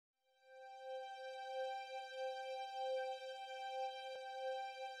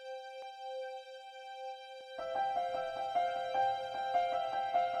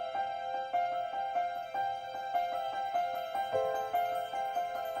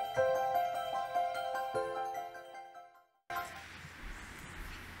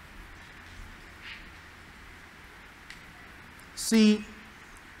See,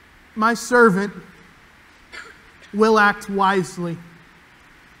 my servant will act wisely.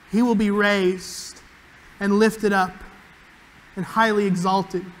 He will be raised and lifted up and highly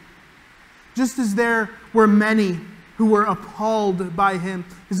exalted. Just as there were many who were appalled by him,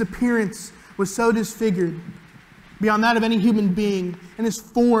 his appearance was so disfigured beyond that of any human being, and his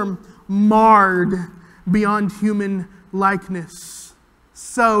form marred beyond human likeness.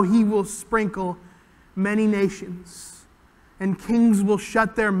 So he will sprinkle many nations, and kings will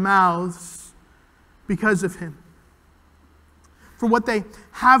shut their mouths because of him. For what they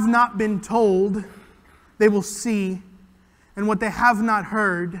have not been told, they will see, and what they have not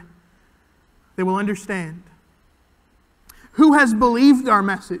heard, they will understand. Who has believed our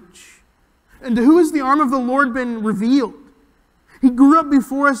message? And to who has the arm of the Lord been revealed? He grew up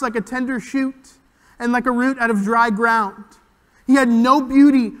before us like a tender shoot and like a root out of dry ground. He had no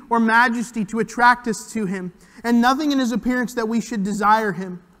beauty or majesty to attract us to him, and nothing in his appearance that we should desire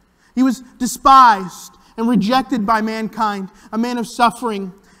him. He was despised and rejected by mankind, a man of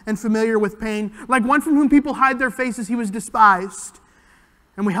suffering and familiar with pain. Like one from whom people hide their faces, he was despised,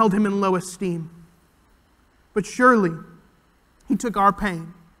 and we held him in low esteem. But surely he took our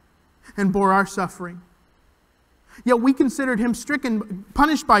pain and bore our suffering. Yet we considered him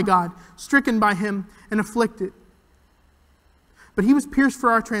punished by God, stricken by him, and afflicted. But he was pierced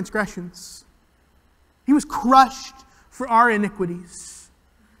for our transgressions. He was crushed for our iniquities.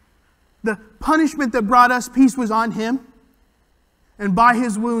 The punishment that brought us peace was on him, and by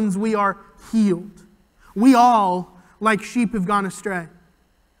his wounds we are healed. We all, like sheep, have gone astray.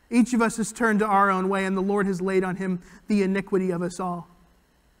 Each of us has turned to our own way, and the Lord has laid on him the iniquity of us all.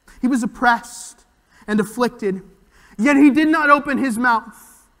 He was oppressed and afflicted, yet he did not open his mouth.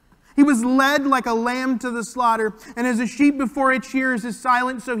 He was led like a lamb to the slaughter, and as a sheep before its shearers is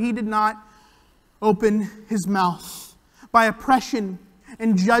silent, so he did not open his mouth. By oppression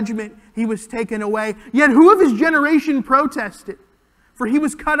and judgment he was taken away. Yet who of his generation protested? For he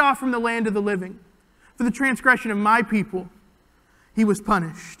was cut off from the land of the living. For the transgression of my people he was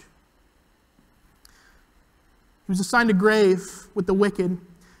punished. He was assigned a grave with the wicked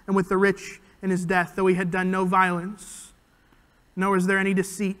and with the rich in his death, though he had done no violence, nor was there any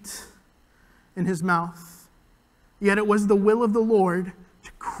deceit in his mouth. Yet it was the will of the Lord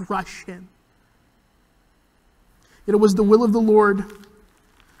to crush him. Yet it was the will of the Lord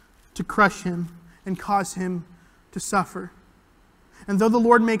to crush him and cause him to suffer. And though the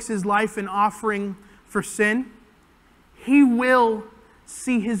Lord makes his life an offering for sin, he will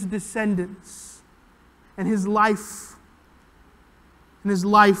see his descendants, and his life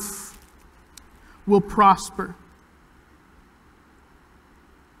will prosper.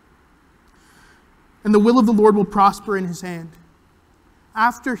 And the will of the Lord will prosper in his hand.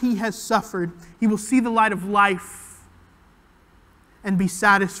 After he has suffered, he will see the light of life and be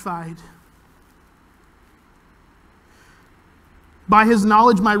satisfied. By his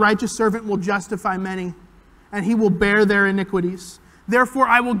knowledge, my righteous servant will justify many, and he will bear their iniquities. Therefore,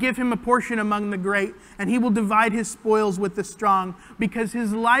 I will give him a portion among the great, and he will divide his spoils with the strong, because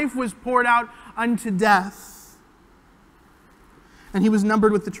his life was poured out unto death, and he was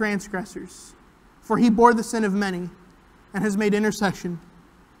numbered with the transgressors. For he bore the sin of many, and has made intercession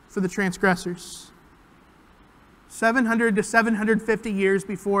for the transgressors. 700 to 750 years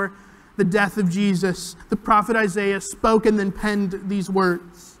before the death of Jesus, the prophet Isaiah spoke and then penned these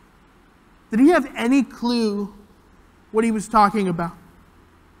words. Did he have any clue what he was talking about?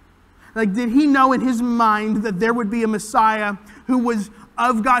 Like, did he know in his mind that there would be a Messiah who was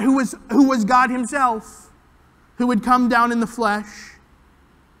of God, who was God himself, who would come down in the flesh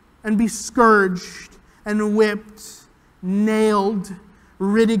and be scourged and whipped, nailed,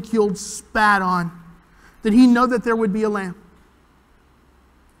 ridiculed, spat on? Did he know that there would be a lamb?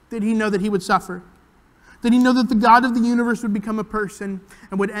 Did he know that he would suffer? Did he know that the God of the universe would become a person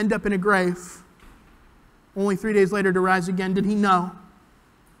and would end up in a grave, only 3 days later to rise again? Did he know?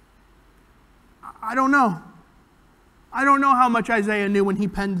 I don't know. I don't know how much Isaiah knew when he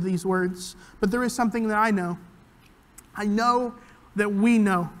penned these words, but there is something that I know. I know that we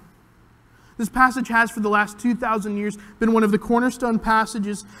know. This passage has, for the last 2,000 years, been one of the cornerstone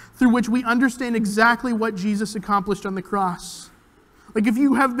passages through which we understand exactly what Jesus accomplished on the cross. Like, if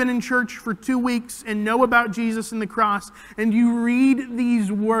you have been in church for 2 weeks and know about Jesus and the cross, and you read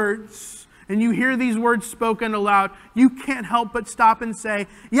these words, and you hear these words spoken aloud, you can't help but stop and say,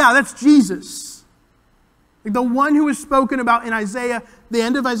 yeah, that's Jesus. Like the one who is spoken about in Isaiah, the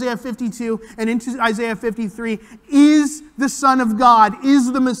end of Isaiah 52 and into Isaiah 53, is the Son of God,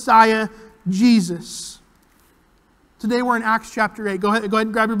 is the Messiah, Jesus. Today we're in Acts chapter 8. Go ahead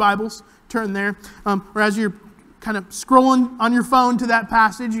and grab your Bibles, turn there. Or as you're kind of scrolling on your phone to that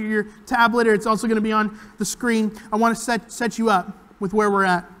passage or your tablet, or it's also going to be on the screen, I want to set you up with where we're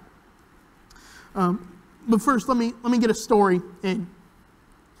at. But first, let me get a story in.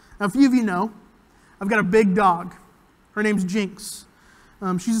 Now, a few of you know, I've got a big dog. Her name's Jinx.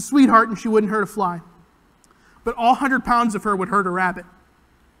 She's a sweetheart and she wouldn't hurt a fly. But all 100 pounds of her would hurt a rabbit.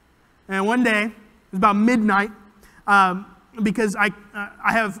 And one day, it was about midnight, because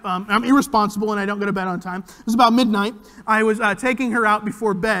I'm irresponsible and I don't go to bed on time. It was about midnight. I was taking her out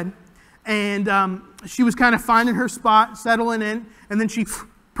before bed, and she was kind of finding her spot, settling in, and then she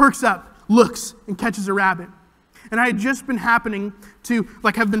perks up, looks, and catches a rabbit. And I had just been happening to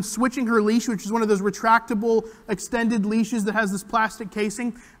have been switching her leash, which is one of those retractable, extended leashes that has this plastic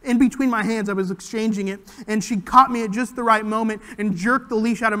casing. In between my hands, I was exchanging it, and she caught me at just the right moment and jerked the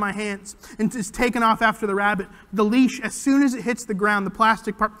leash out of my hands and is taken off after the rabbit. The leash, as soon as it hits the ground, the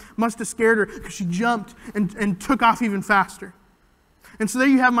plastic part must have scared her because she jumped and took off even faster. And so there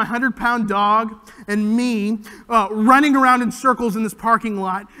you have my 100-pound dog and me running around in circles in this parking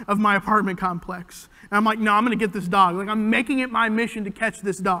lot of my apartment complex. And I'm like, no, I'm going to get this dog. I'm making it my mission to catch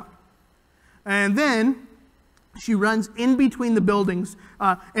this dog. And then she runs in between the buildings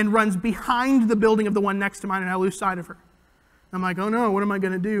and runs behind the building of the one next to mine, and I lose sight of her. I'm like, oh no, what am I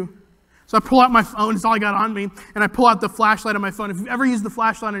going to do? So I pull out my phone, it's all I got on me, and I pull out the flashlight on my phone. If you've ever used the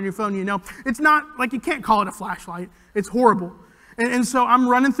flashlight on your phone, you know, it's not, you can't call it a flashlight. It's horrible. And so I'm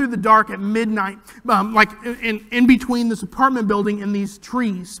running through the dark at midnight, in between this apartment building and these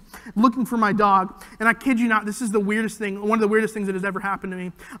trees, looking for my dog. And I kid you not, this is the weirdest thing, one of the weirdest things that has ever happened to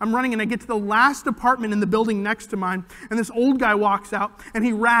me. I'm running and I get to the last apartment in the building next to mine, and this old guy walks out and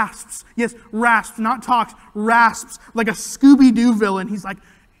he rasps, yes, rasps, not talks, rasps like a Scooby-Doo villain. He's like,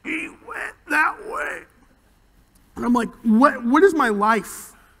 he went that way. And I'm like, what is my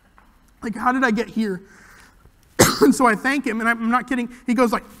life? How did I get here? And so I thank him, and I'm not kidding. He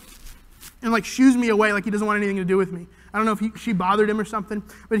goes and shoos me away like he doesn't want anything to do with me. I don't know if she bothered him or something,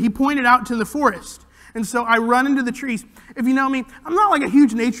 but he pointed out to the forest. And so I run into the trees. If you know me, I'm not a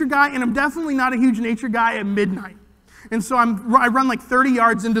huge nature guy, and I'm definitely not a huge nature guy at midnight. And so I run 30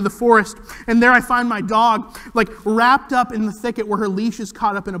 yards into the forest, and there I find my dog wrapped up in the thicket where her leash is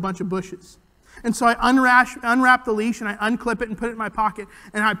caught up in a bunch of bushes. And so I unwrap the leash and I unclip it and put it in my pocket,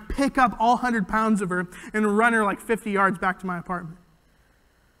 and I pick up all 100 pounds of her and run her 50 yards back to my apartment.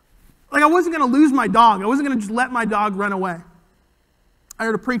 I wasn't going to lose my dog. I wasn't going to just let my dog run away. I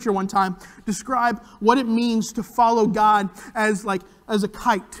heard a preacher one time describe what it means to follow God as a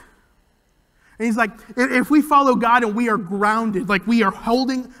kite. And he's like, if we follow God and we are grounded, we are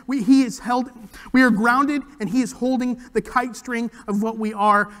grounded and he is holding the kite string of what we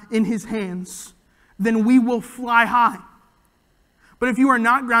are in his hands, then we will fly high. But if you are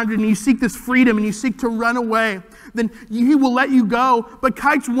not grounded and you seek this freedom and you seek to run away, then he will let you go. But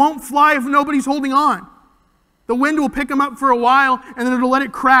kites won't fly if nobody's holding on. The wind will pick them up for a while and then it'll let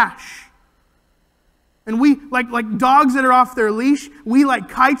it crash. And we, like dogs that are off their leash, we like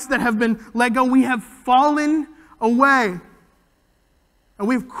kites that have been let go, we have fallen away. And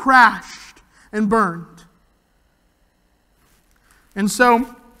we've crashed and burned. And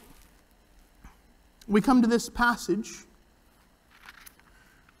so, we come to this passage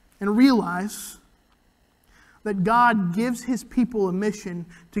and realize that God gives his people a mission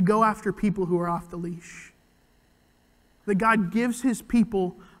to go after people who are off the leash. That God gives his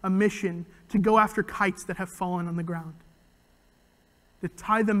people a mission to go after kites that have fallen on the ground. To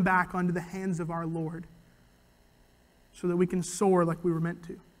tie them back onto the hands of our Lord so that we can soar like we were meant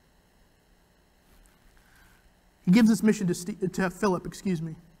to. He gives this mission to Philip,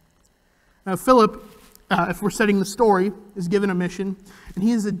 Now Philip, if we're setting the story, is given a mission, and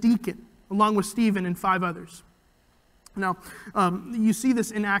he is a deacon, along with Stephen and 5 others. Now, you see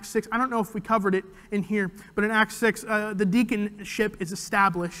this in Acts 6. I don't know if we covered it in here, but in Acts 6, the deaconship is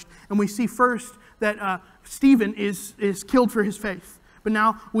established. And we see first that Stephen is killed for his faith. But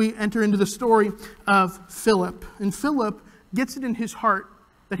now we enter into the story of Philip. And Philip gets it in his heart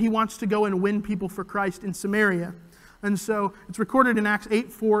that he wants to go and win people for Christ in Samaria. And so it's recorded in Acts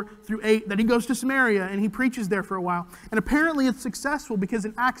 8:4-8 that he goes to Samaria and he preaches there for a while. And apparently it's successful because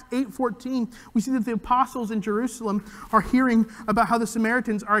in Acts 8:14 we see that the apostles in Jerusalem are hearing about how the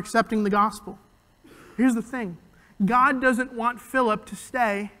Samaritans are accepting the gospel. Here's the thing. God doesn't want Philip to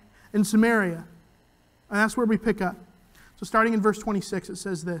stay in Samaria. And that's where we pick up. So starting in verse 26 it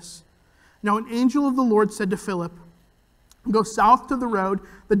says this. Now an angel of the Lord said to Philip, go south to the road,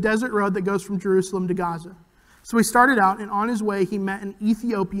 the desert road that goes from Jerusalem to Gaza. So he started out, and on his way he met an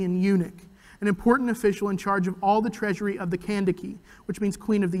Ethiopian eunuch, an important official in charge of all the treasury of the Kandake, which means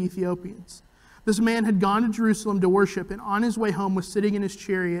queen of the Ethiopians. This man had gone to Jerusalem to worship, and on his way home was sitting in his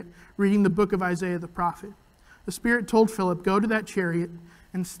chariot reading the book of Isaiah the prophet. The Spirit told Philip, "Go to that chariot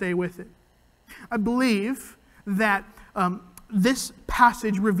and stay with it." I believe that this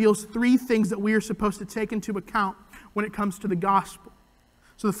passage reveals three things that we are supposed to take into account when it comes to the gospel.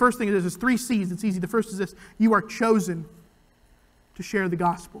 So the first thing is there's 3 C's. It's easy. The first is this: you are chosen to share the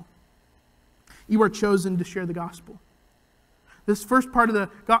gospel. You are chosen to share the gospel. This first part of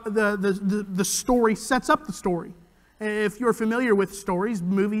the story sets up the story. If you're familiar with stories,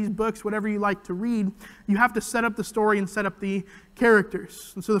 movies, books, whatever you like to read, you have to set up the story and set up the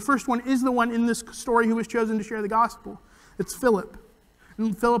characters. And so the first one is the one in this story who was chosen to share the gospel. It's Philip.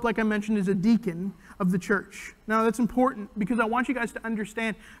 And Philip, like I mentioned, is a deacon of the church. Now that's important because I want you guys to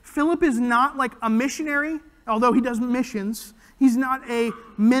understand, Philip is not like a missionary, although he does missions. He's not a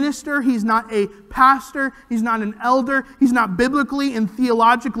minister, he's not a pastor, he's not an elder, he's not biblically and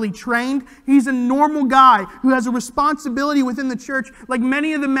theologically trained. He's a normal guy who has a responsibility within the church, like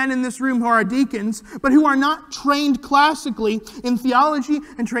many of the men in this room who are deacons, but who are not trained classically in theology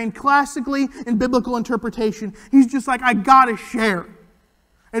and trained classically in biblical interpretation. He's just like, I gotta share.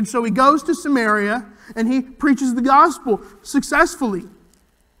 And so he goes to Samaria and he preaches the gospel successfully.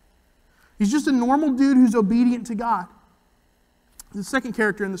 He's just a normal dude who's obedient to God. The second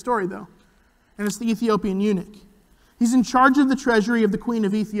character in the story, though, and it's the Ethiopian eunuch. He's in charge of the treasury of the queen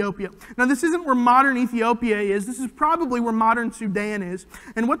of Ethiopia. Now, this isn't where modern Ethiopia is. This is probably where modern Sudan is.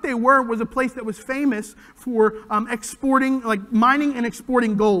 And what they were was a place that was famous for exporting, like mining and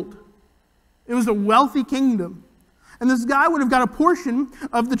exporting gold. It was a wealthy kingdom. And this guy would have got a portion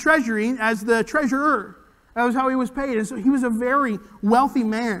of the treasury as the treasurer. That was how he was paid. And so he was a very wealthy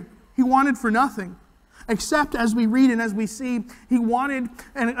man. He wanted for nothing. Except, as we read and as we see, he wanted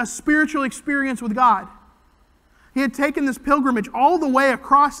a spiritual experience with God. He had taken this pilgrimage all the way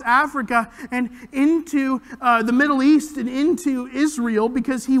across Africa and into the Middle East and into Israel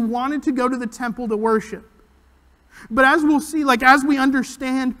because he wanted to go to the temple to worship. But as we'll see, like as we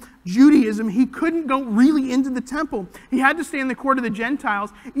understand Judaism, he couldn't go really into the temple. He had to stay in the court of the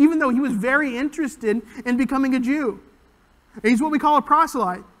Gentiles, even though he was very interested in becoming a Jew. He's what we call a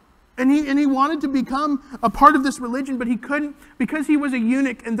proselyte. And he wanted to become a part of this religion, but he couldn't because he was a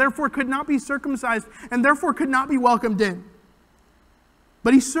eunuch and therefore could not be circumcised and therefore could not be welcomed in.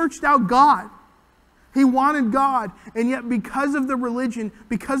 But he searched out God. He wanted God. And yet because of the religion,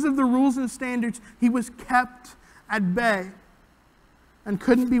 because of the rules and standards, he was kept at bay and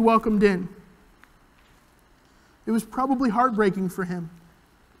couldn't be welcomed in. It was probably heartbreaking for him.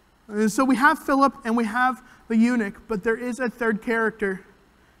 And so we have Philip and we have the eunuch, but there is a third character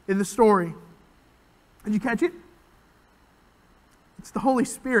in the story. Did you catch it? It's the Holy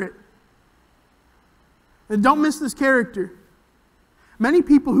Spirit. And don't miss this character. Many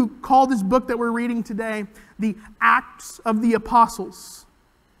people who call this book that we're reading today the Acts of the Apostles.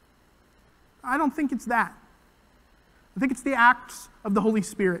 I don't think it's that. I think it's the Acts of the Holy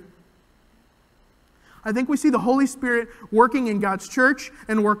Spirit. I think we see the Holy Spirit working in God's church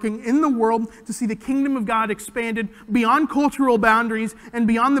and working in the world to see the kingdom of God expanded beyond cultural boundaries and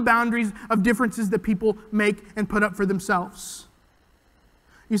beyond the boundaries of differences that people make and put up for themselves.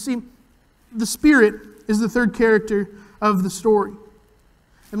 You see, the Spirit is the third character of the story.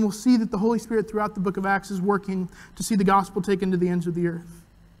 And we'll see that the Holy Spirit throughout the book of Acts is working to see the gospel taken to the ends of the earth.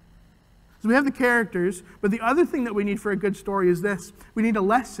 So we have the characters, but the other thing that we need for a good story is this. We need a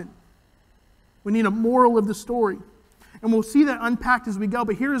lesson. We need a moral of the story. And we'll see that unpacked as we go,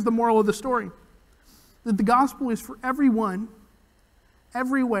 but here is the moral of the story. That the gospel is for everyone,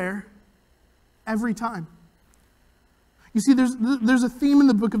 everywhere, every time. You see, there's a theme in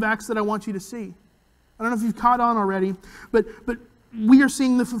the book of Acts that I want you to see. I don't know if you've caught on already, but we are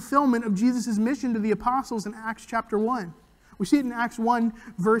seeing the fulfillment of Jesus' mission to the apostles in Acts chapter 1. We see it in Acts 1,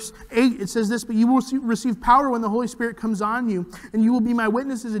 verse 8. It says this, "But you will receive power when the Holy Spirit comes on you, and you will be my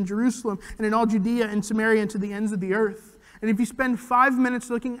witnesses in Jerusalem and in all Judea and Samaria and to the ends of the earth." And if you spend 5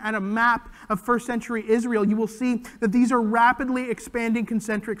 minutes looking at a map of first century Israel, you will see that these are rapidly expanding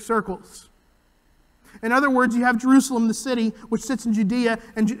concentric circles. In other words, you have Jerusalem, the city, which sits in Judea,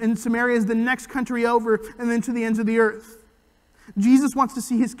 and Samaria is the next country over, and then to the ends of the earth. Jesus wants to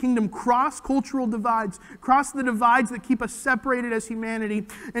see his kingdom cross cultural divides, cross the divides that keep us separated as humanity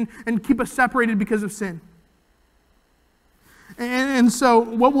and keep us separated because of sin. And so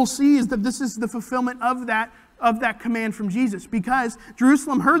what we'll see is that this is the fulfillment of that command from Jesus, because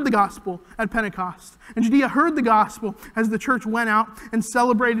Jerusalem heard the gospel at Pentecost, and Judea heard the gospel as the church went out and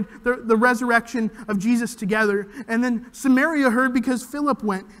celebrated the resurrection of Jesus together, and then Samaria heard because Philip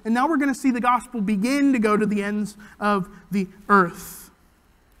went, and now we're going to see the gospel begin to go to the ends of the earth.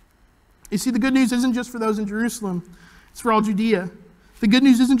 You see, the good news isn't just for those in Jerusalem. It's for all Judea. The good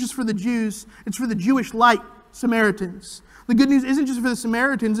news isn't just for the Jews. It's for the Jewish light Samaritans. The good news isn't just for the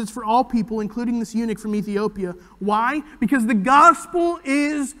Samaritans. It's for all people, including this eunuch from Ethiopia. Why? Because the gospel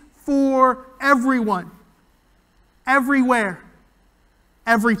is for everyone. Everywhere.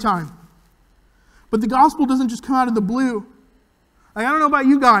 Every time. But the gospel doesn't just come out of the blue. Like, I don't know about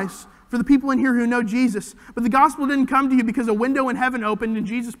you guys, for the people in here who know Jesus, but the gospel didn't come to you because a window in heaven opened and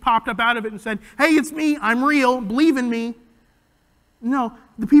Jesus popped up out of it and said, hey, it's me, I'm real, believe in me. No,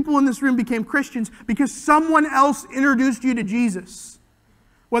 the people in this room became Christians because someone else introduced you to Jesus.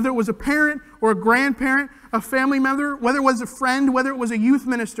 Whether it was a parent or a grandparent, a family member, whether it was a friend, whether it was a youth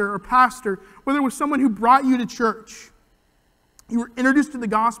minister or pastor, whether it was someone who brought you to church. You were introduced to the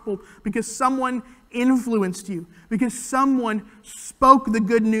gospel because someone influenced you, because someone spoke the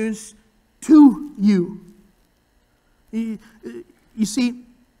good news to you. You see,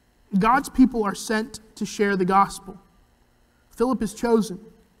 God's people are sent to share the gospel. Philip is chosen.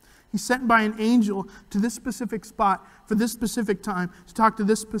 He's sent by an angel to this specific spot for this specific time to talk to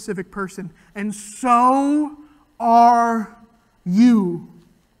this specific person. And so are you.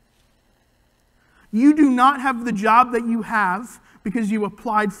 You do not have the job that you have because you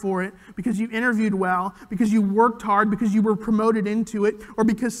applied for it, because you interviewed well, because you worked hard, because you were promoted into it, or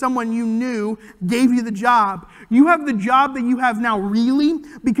because someone you knew gave you the job. You have the job that you have now really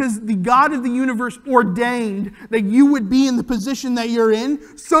because the God of the universe ordained that you would be in the position that you're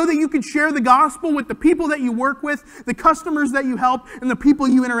in so that you could share the gospel with the people that you work with, the customers that you help, and the people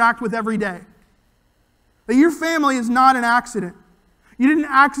you interact with every day. That your family is not an accident. You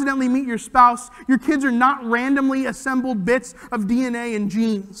didn't accidentally meet your spouse. Your kids are not randomly assembled bits of DNA and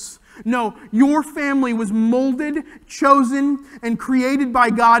genes. No, your family was molded, chosen, and created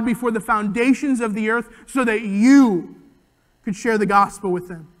by God before the foundations of the earth so that you could share the gospel with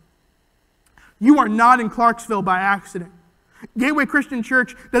them. You are not in Clarksville by accident. Gateway Christian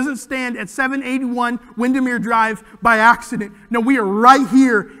Church doesn't stand at 781 Windermere Drive by accident. No, we are right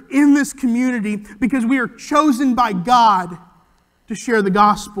here in this community because we are chosen by God to share the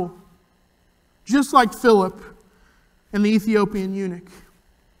gospel. Just like Philip and the Ethiopian eunuch.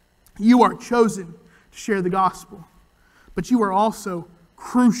 You are chosen to share the gospel. But you are also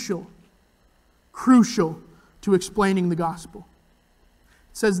crucial to explaining the gospel.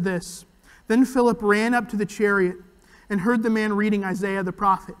 It says this, then Philip ran up to the chariot and heard the man reading Isaiah the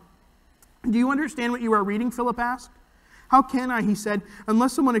prophet. Do you understand what you are reading? Philip asked. How can I, he said,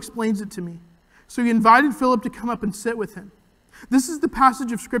 unless someone explains it to me? So he invited Philip to come up and sit with him. This is the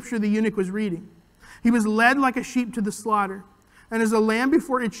passage of Scripture the eunuch was reading. He was led like a sheep to the slaughter, and as a lamb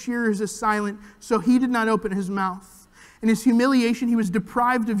before its shearers is silent, so he did not open his mouth. In his humiliation he was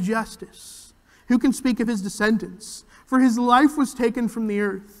deprived of justice. Who can speak of his descendants? For his life was taken from the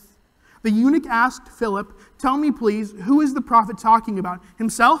earth. The eunuch asked Philip, tell me please, who is the prophet talking about?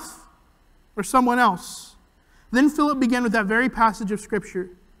 Himself or someone else? Then Philip began with that very passage of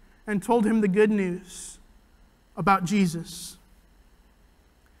Scripture and told him the good news about Jesus.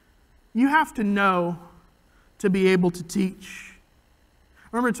 You have to know to be able to teach.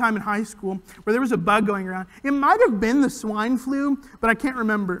 I remember a time in high school where there was a bug going around. It might have been the swine flu, but I can't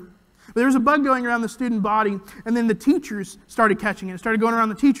remember. But there was a bug going around the student body, and then the teachers started catching it. It started going around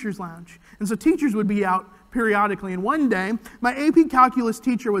the teacher's lounge. And so teachers would be out periodically. And one day, my AP Calculus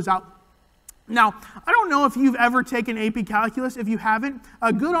teacher was out. Now, I don't know if you've ever taken AP Calculus. If you haven't,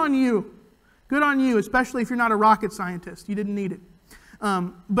 good on you. Good on you, especially if you're not a rocket scientist. You didn't need it.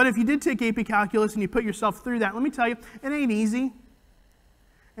 But if you did take AP Calculus and you put yourself through that, let me tell you, it ain't easy.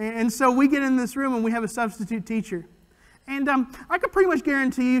 And so we get in this room and we have a substitute teacher. And I could pretty much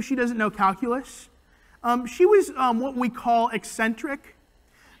guarantee you she doesn't know calculus. She was what we call eccentric.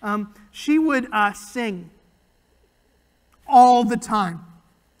 She would sing all the time.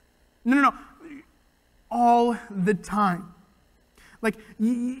 No. All the time. Like,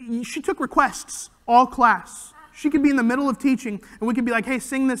 she took requests all class. She could be in the middle of teaching, and we could be like, hey,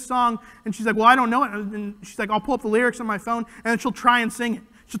 sing this song. And she's like, well, I don't know it. And she's like, I'll pull up the lyrics on my phone, and then she'll try and sing it.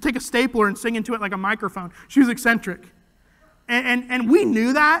 She'll take a stapler and sing into it like a microphone. She was eccentric. And we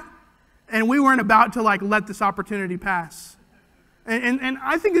knew that, and we weren't about to like let this opportunity pass. And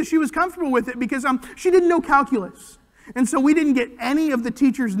I think that she was comfortable with it because she didn't know calculus. And so we didn't get any of the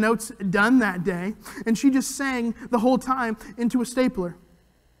teacher's notes done that day, and she just sang the whole time into a stapler.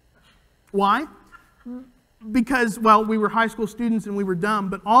 Why? Because, well, we were high school students and we were dumb,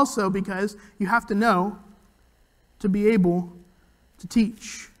 but also because you have to know to be able to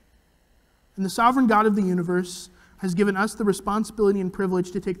teach. And the sovereign God of the universe has given us the responsibility and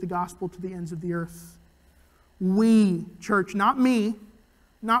privilege to take the gospel to the ends of the earth. We, church, not me,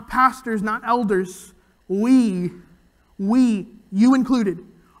 not pastors, not elders, we, you included,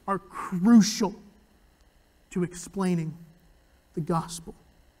 are crucial to explaining the gospel.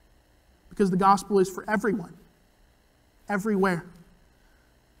 Because the gospel is for everyone, everywhere,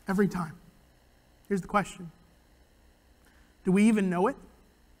 every time. Here's the question. Do we even know it?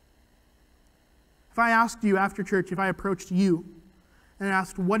 If I asked you after church, if I approached you and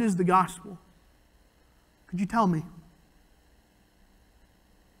asked, what is the gospel? Could you tell me?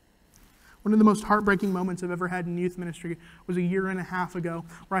 One of the most heartbreaking moments I've ever had in youth ministry was a year and a half ago,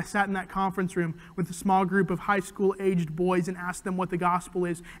 where I sat in that conference room with a small group of high school-aged boys and asked them what the gospel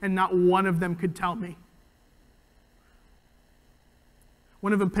is, and not one of them could tell me.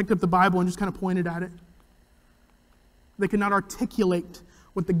 One of them picked up the Bible and just kind of pointed at it. They could not articulate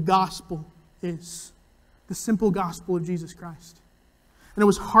what the gospel is, the simple gospel of Jesus Christ. And it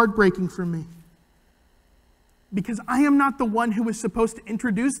was heartbreaking for me, because I am not the one who was supposed to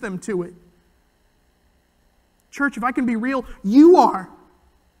introduce them to it. Church, if I can be real, you are.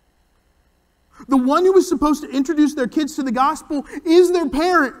 The one who was supposed to introduce their kids to the gospel is their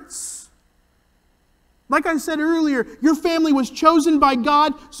parents. Like I said earlier, your family was chosen by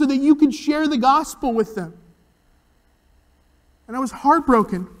God so that you could share the gospel with them. And I was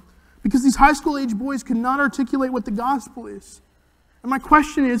heartbroken because these high school age boys could not articulate what the gospel is. And my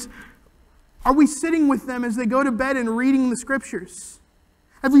question is, are we sitting with them as they go to bed and reading the scriptures?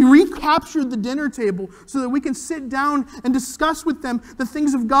 Have we recaptured the dinner table so that we can sit down and discuss with them the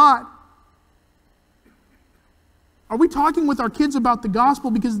things of God? Are we talking with our kids about the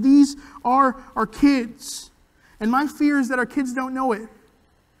gospel? Because these are our kids. And my fear is that our kids don't know it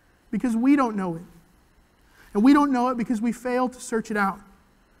because we don't know it. And we don't know it because we fail to search it out,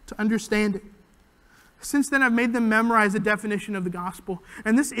 to understand it. Since then, I've made them memorize the definition of the gospel.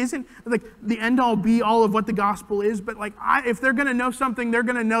 And this isn't like the end-all, be-all of what the gospel is, but like if they're going to know something, they're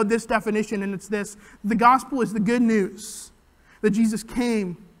going to know this definition, and it's this. The gospel is the good news that Jesus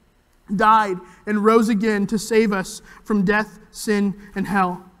came, died, and rose again to save us from death, sin, and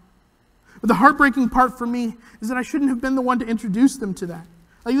hell. But the heartbreaking part for me is that I shouldn't have been the one to introduce them to that.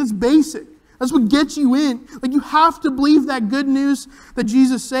 Like, that's basic. That's what gets you in. Like, you have to believe that good news that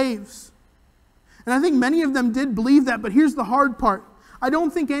Jesus saves. And I think many of them did believe that, but here's the hard part. I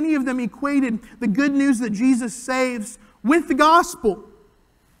don't think any of them equated the good news that Jesus saves with the gospel.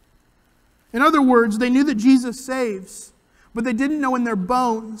 In other words, they knew that Jesus saves, but they didn't know in their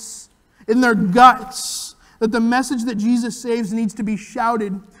bones, in their guts, that the message that Jesus saves needs to be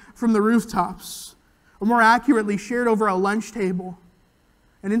shouted from the rooftops, or more accurately, shared over a lunch table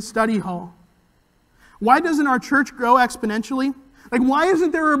and in study hall. Why doesn't our church grow exponentially? Like, why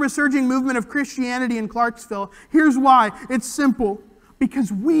isn't there a resurging movement of Christianity in Clarksville? Here's why. It's simple.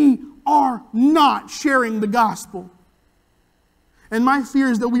 Because we are not sharing the gospel. And my fear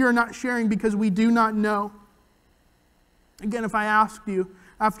is that we are not sharing because we do not know. Again, if I asked you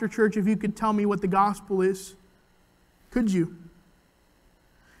after church if you could tell me what the gospel is, could you?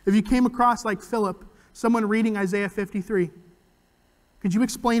 If you came across, like Philip, someone reading Isaiah 53, could you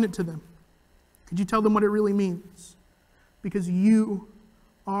explain it to them? Could you tell them what it really means? Because you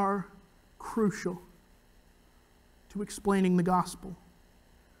are crucial to explaining the gospel.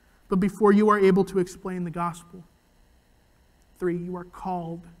 But before you are able to explain the gospel, 3, you are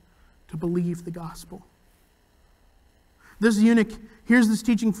called to believe the gospel. This eunuch hears this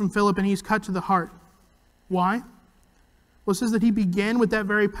teaching from Philip and he's cut to the heart. Why? Well, it says that he began with that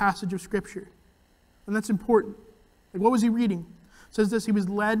very passage of Scripture. And that's important. Like, what was he reading? It says this: he was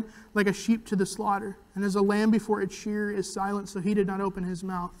led like a sheep to the slaughter, and as a lamb before its shearer is silent, so he did not open his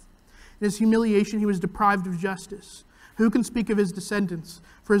mouth. In his humiliation he was deprived of justice. Who can speak of his descendants?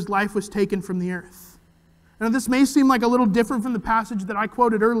 For his life was taken from the earth. Now, this may seem like a little different from the passage that I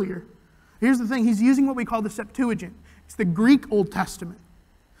quoted earlier. Here's the thing. He's using what we call the Septuagint. It's the Greek Old Testament.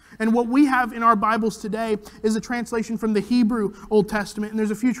 And what we have in our Bibles today is a translation from the Hebrew Old Testament. And there's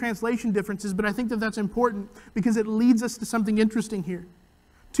a few translation differences, but I think that that's important because it leads us to something interesting here.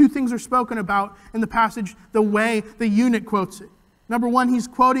 2 things are spoken about in the passage, the way the eunuch quotes it. Number 1, he's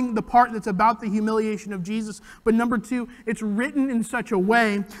quoting the part that's about the humiliation of Jesus. But number 2, it's written in such a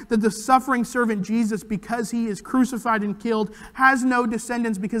way that the suffering servant Jesus, because he is crucified and killed, has no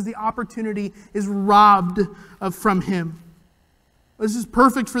descendants because the opportunity is robbed from him. This is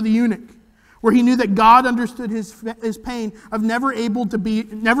perfect for the eunuch, where he knew that God understood his pain of never able to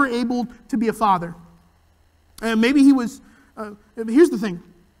be a father. And maybe he was. Here's the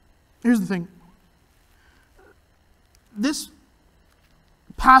thing. This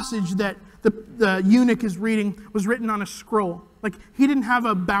passage that the eunuch is reading was written on a scroll. Like, he didn't have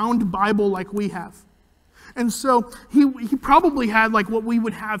a bound Bible like we have. And so he probably had like what we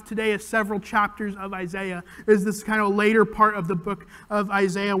would have today as several chapters of Isaiah. Is this kind of later part of the book of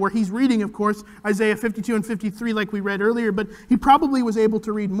Isaiah where he's reading, of course, Isaiah 52 and 53 like we read earlier, but he probably was able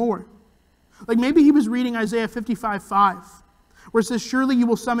to read more. Like maybe he was reading Isaiah 55:5, where it says, surely you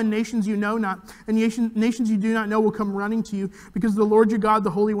will summon nations you know not, and nations you do not know will come running to you, because the Lord your God,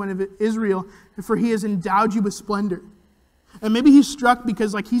 the Holy One of Israel, for he has endowed you with splendor. And maybe he's struck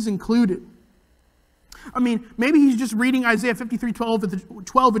because like he's included. I mean, maybe he's just reading Isaiah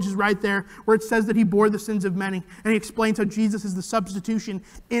 53:12, which is right there, where it says that he bore the sins of many. And he explains how Jesus is the substitution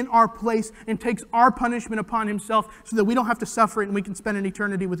in our place and takes our punishment upon himself so that we don't have to suffer it and we can spend an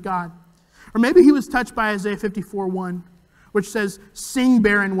eternity with God. Or maybe he was touched by Isaiah 54:1, which says, sing,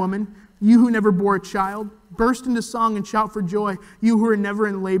 barren woman, you who never bore a child. Burst into song and shout for joy, you who are never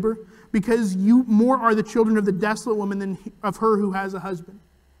in labor, because you more are the children of the desolate woman than of her who has a husband.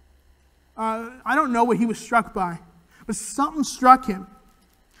 I don't know what he was struck by, but something struck him.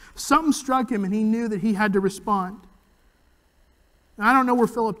 Something struck him, and he knew that he had to respond. And I don't know where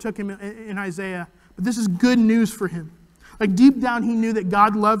Philip took him in Isaiah, but this is good news for him. Like deep down, he knew that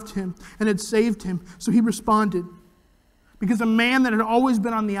God loved him and had saved him, so he responded. Because a man that had always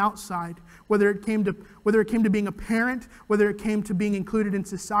been on the outside, whether it came to being a parent, whether it came to being included in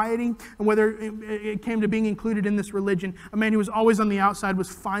society, and whether it came to being included in this religion, a man who was always on the outside was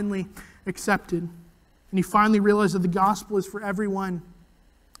finally accepted. And he finally realized that the gospel is for everyone,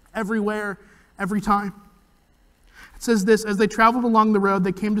 everywhere, every time. It says this, as they traveled along the road,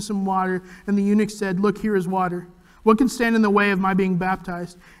 they came to some water, and the eunuch said, look, here is water. What can stand in the way of my being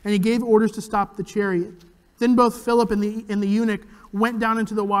baptized? And he gave orders to stop the chariot. Then both Philip and the eunuch went down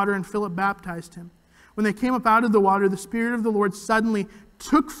into the water, and Philip baptized him. When they came up out of the water, the Spirit of the Lord suddenly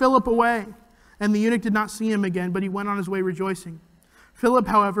took Philip away, and the eunuch did not see him again, but he went on his way rejoicing. Philip,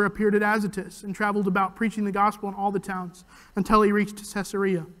 however, appeared at Azotus and traveled about preaching the gospel in all the towns until he reached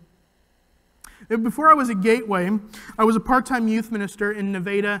Caesarea. Before I was at Gateway, I was a part-time youth minister in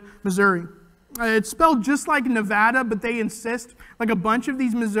Nevada, Missouri. It's spelled just like Nevada, but they insist, like a bunch of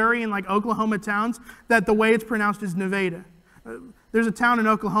these Missouri and like Oklahoma towns, that the way it's pronounced is Nevada. There's a town in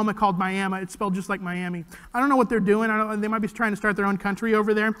Oklahoma called Miami. It's spelled just like Miami. I don't know what they're doing. They might be trying to start their own country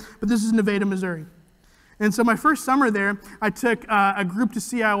over there, but this is Nevada, Missouri. And so my first summer there, I took a group to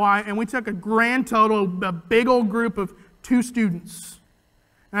CIY, and we took a grand total, a big old group of 2 students.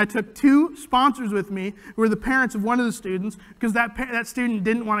 And I took 2 sponsors with me who were the parents of one of the students, because that student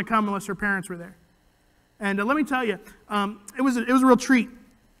didn't want to come unless her parents were there. And let me tell you, it was a real treat.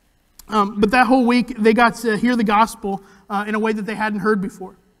 But that whole week, they got to hear the gospel in a way that they hadn't heard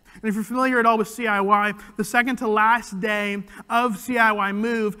before. And if you're familiar at all with CIY, the second to last day of CIY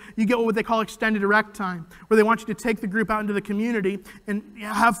Move, you get what they call extended direct time, where they want you to take the group out into the community and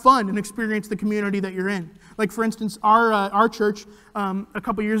have fun and experience the community that you're in. Like, for instance, our church a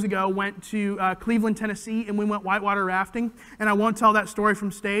couple years ago went to Cleveland, Tennessee, and we went whitewater rafting. And I won't tell that story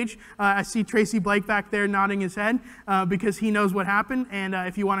from stage. I see Tracy Blake back there nodding his head because he knows what happened. And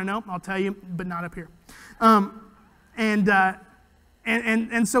if you want to know, I'll tell you, but not up here.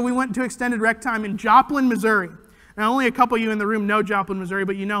 And so we went to extended rec time in Joplin, Missouri. Now, only a couple of you in the room know Joplin, Missouri,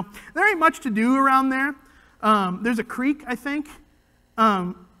 but you know, there ain't much to do around there. There's a creek, I think,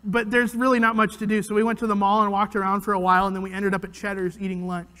 but there's really not much to do. So we went to the mall and walked around for a while, and then we ended up at Cheddar's eating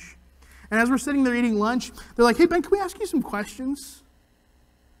lunch. And as we're sitting there eating lunch, they're like, hey, Ben, can we ask you some questions?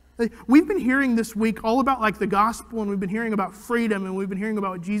 We've been hearing this week all about like the gospel, and we've been hearing about freedom, and we've been hearing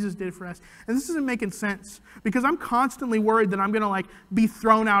about what Jesus did for us. And this isn't making sense because I'm constantly worried that I'm going to like be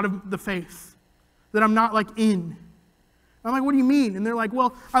thrown out of the faith, that I'm not like in. I'm like, what do you mean? And they're like,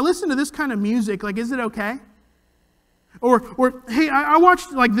 well, I listen to this kind of music. Like, is it okay? Or hey, I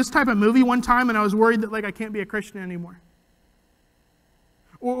watched like this type of movie one time, and I was worried that like I can't be a Christian anymore.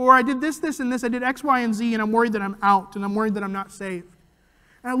 Or I did this, and this. I did X, Y, and Z, and I'm worried that I'm out, and I'm worried that I'm not saved.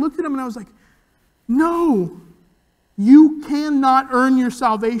 And I looked at him and I was like, no, you cannot earn your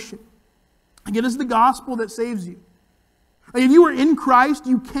salvation. Like, it is the gospel that saves you. Like, if you are in Christ,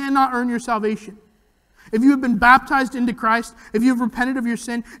 you cannot earn your salvation. If you have been baptized into Christ, if you have repented of your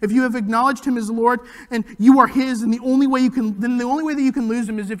sin, if you have acknowledged Him as Lord, and you are His, and the only way that you can lose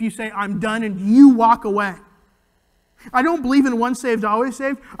Him is if you say, I'm done, and you walk away. I don't believe in once saved, always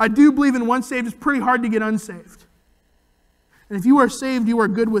saved. I do believe in once saved. It's pretty hard to get unsaved. And if you are saved, you are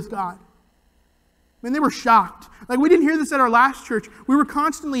good with God. I mean, they were shocked. Like, we didn't hear this at our last church. We were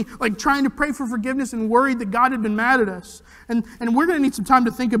constantly like trying to pray for forgiveness and worried that God had been mad at us. And we're going to need some time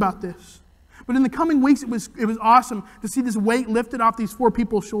to think about this. But in the coming weeks, it was awesome to see this weight lifted off these 4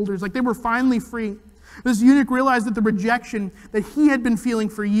 people's shoulders. Like, they were finally free. This eunuch realized that the rejection that he had been feeling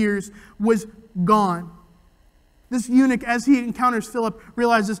for years was gone. This eunuch, as he encounters Philip,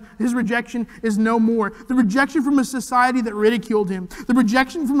 realizes his rejection is no more. The rejection from a society that ridiculed him. The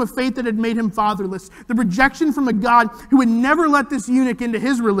rejection from a faith that had made him fatherless. The rejection from a God who would never let this eunuch into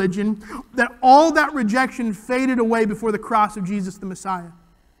his religion. That all that rejection faded away before the cross of Jesus the Messiah.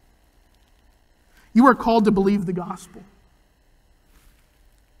 You are called to believe the gospel.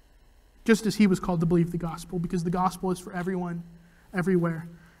 Just as he was called to believe the gospel, because the gospel is for everyone, everywhere,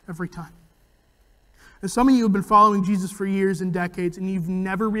 every time. And some of you have been following Jesus for years and decades, and you've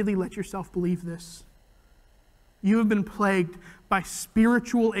never really let yourself believe this. You have been plagued by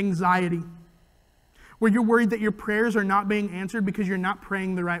spiritual anxiety, where you're worried that your prayers are not being answered because you're not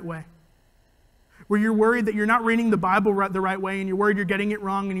praying the right way. Where you're worried that you're not reading the Bible the right way, and you're worried you're getting it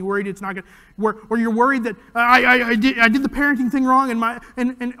wrong, and you're worried it's not good. Or you're worried that I did the parenting thing wrong,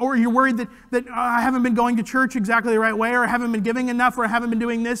 or you're worried that I haven't been going to church exactly the right way, or I haven't been giving enough, or I haven't been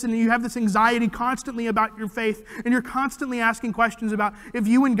doing this, and you have this anxiety constantly about your faith, and you're constantly asking questions about if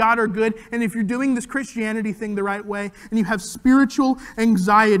you and God are good, and if you're doing this Christianity thing the right way, and you have spiritual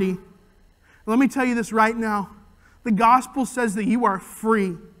anxiety. Let me tell you this right now. The gospel says that you are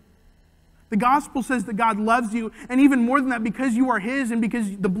free. The gospel says that God loves you, and even more than that, because you are His and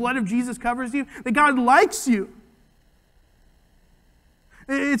because the blood of Jesus covers you, that God likes you.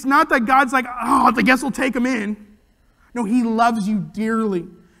 It's not that God's like, oh, I guess I'll take him in. No, He loves you dearly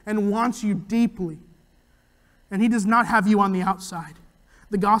and wants you deeply. And He does not have you on the outside.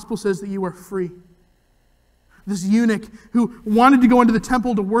 The gospel says that you are free. This eunuch who wanted to go into the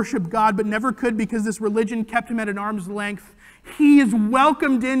temple to worship God but never could because this religion kept him at an arm's length. He is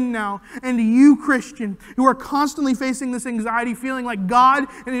welcomed in now. And you, Christian, who are constantly facing this anxiety, feeling like God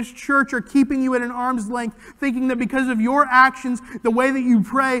and His church are keeping you at an arm's length, thinking that because of your actions, the way that you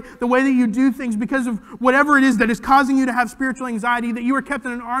pray, the way that you do things, because of whatever it is that is causing you to have spiritual anxiety, that you are kept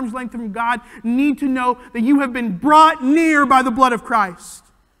at an arm's length from God, need to know that you have been brought near by the blood of Christ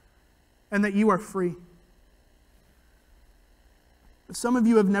and that you are free. Some of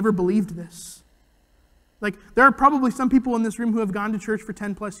you have never believed this. Like, there are probably some people in this room who have gone to church for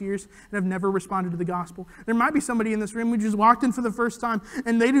 10 plus years and have never responded to the gospel. There might be somebody in this room who just walked in for the first time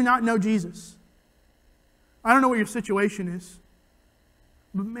and they do not know Jesus. I don't know what your situation is.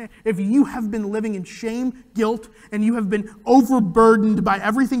 But man, if you have been living in shame, guilt, and you have been overburdened by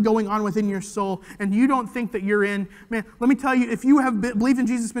everything going on within your soul, and you don't think that you're in, man, let me tell you, if you have believed in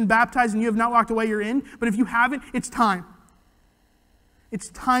Jesus, been baptized, and you have not walked away, you're in. But if you haven't, it's time. It's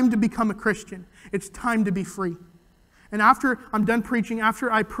time to become a Christian. It's time to be free. And after I'm done preaching,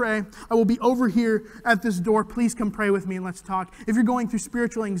 after I pray, I will be over here at this door. Please come pray with me and let's talk. If you're going through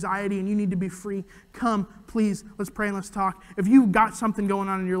spiritual anxiety and you need to be free, come, please, let's pray and let's talk. If you've got something going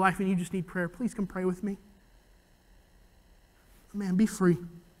on in your life and you just need prayer, please come pray with me. Man, be free.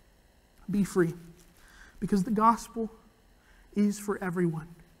 Be free. Because the gospel is for everyone,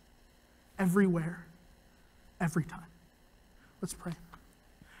 everywhere, every time. Let's pray.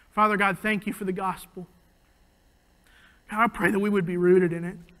 Father God, thank you for the gospel. God, I pray that we would be rooted in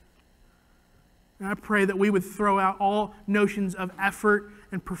it. And I pray that we would throw out all notions of effort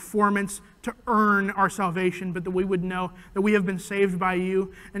and performance to earn our salvation, but that we would know that we have been saved by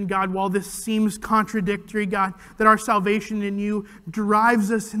you. And God, while this seems contradictory, God, that our salvation in you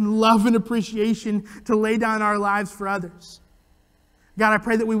drives us in love and appreciation to lay down our lives for others. God, I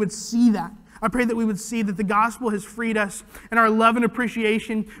pray that we would see that. I pray that we would see that the gospel has freed us, and our love and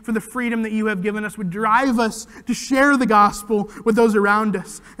appreciation for the freedom that you have given us would drive us to share the gospel with those around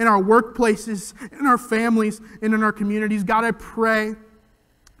us, in our workplaces, in our families, and in our communities. God, I pray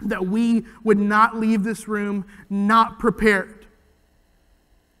that we would not leave this room not prepared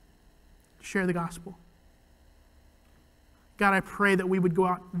to share the gospel. God, I pray that we would go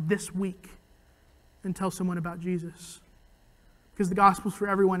out this week and tell someone about Jesus, because the gospel is for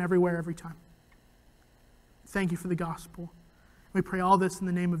everyone, everywhere, every time. Thank you for the gospel. We pray all this in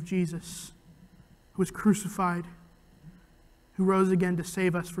the name of Jesus, who was crucified, who rose again to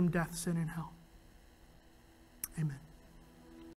save us from death, sin, and hell. Amen.